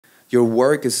your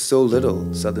work is so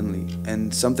little suddenly,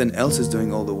 and something else is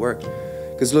doing all the work.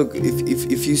 Because look,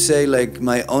 if you say like,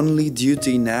 my only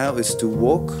duty now is to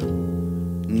walk,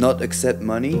 not accept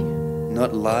money,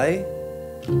 not lie,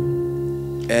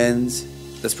 and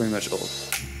that's pretty much all.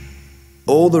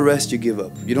 All the rest you give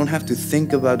up. You don't have to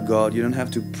think about God, you don't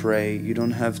have to pray, you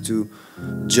don't have to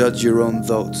judge your own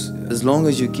thoughts. As long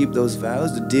as you keep those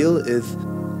vows, the deal is,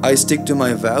 I stick to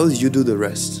my vows, you do the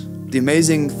rest. The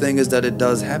amazing thing is that it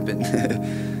does happen.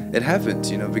 It happens,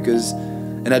 you know, because,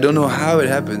 and I don't know how it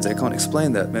happens, I can't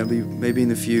explain that. Maybe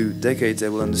in a few decades I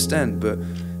will understand, but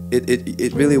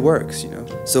it really works, you know.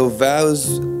 So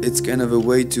vows, it's kind of a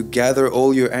way to gather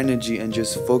all your energy and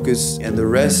just focus, and the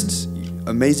rest,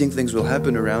 amazing things will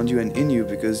happen around you and in you,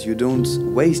 because you don't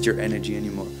waste your energy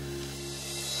anymore.